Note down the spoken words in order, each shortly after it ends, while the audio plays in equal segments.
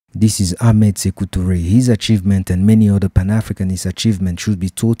This is Ahmed Sekou Toure. His achievement and many other Pan-Africanist achievements should be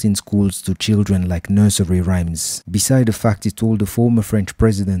taught in schools to children like nursery rhymes. Beside the fact he told the former French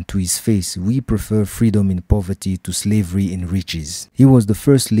president to his face, "We prefer freedom in poverty to slavery in riches." He was the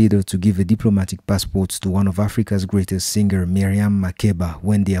first leader to give a diplomatic passport to one of Africa's greatest singer, Miriam Makeba,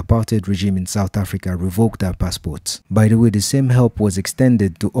 when the apartheid regime in South Africa revoked her passport. By the way, the same help was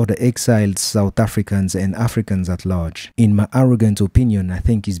extended to other exiled South Africans and Africans at large. In my arrogant opinion, I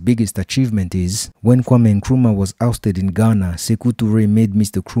think his biggest achievement is when Kwame Nkrumah was ousted in Ghana, Sekou Toure made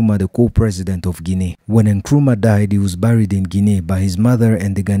Mr. Nkrumah the co-president of Guinea. When Nkrumah died, he was buried in Guinea by his mother,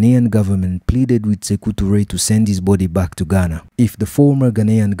 and the Ghanaian government pleaded with Sekou Toure to send his body back to Ghana. If the former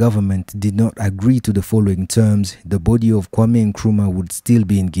Ghanaian government did not agree to the following terms, the body of Kwame Nkrumah would still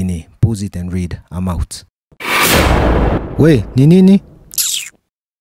be in Guinea. Pause it and read. I'm out. We, ni nini?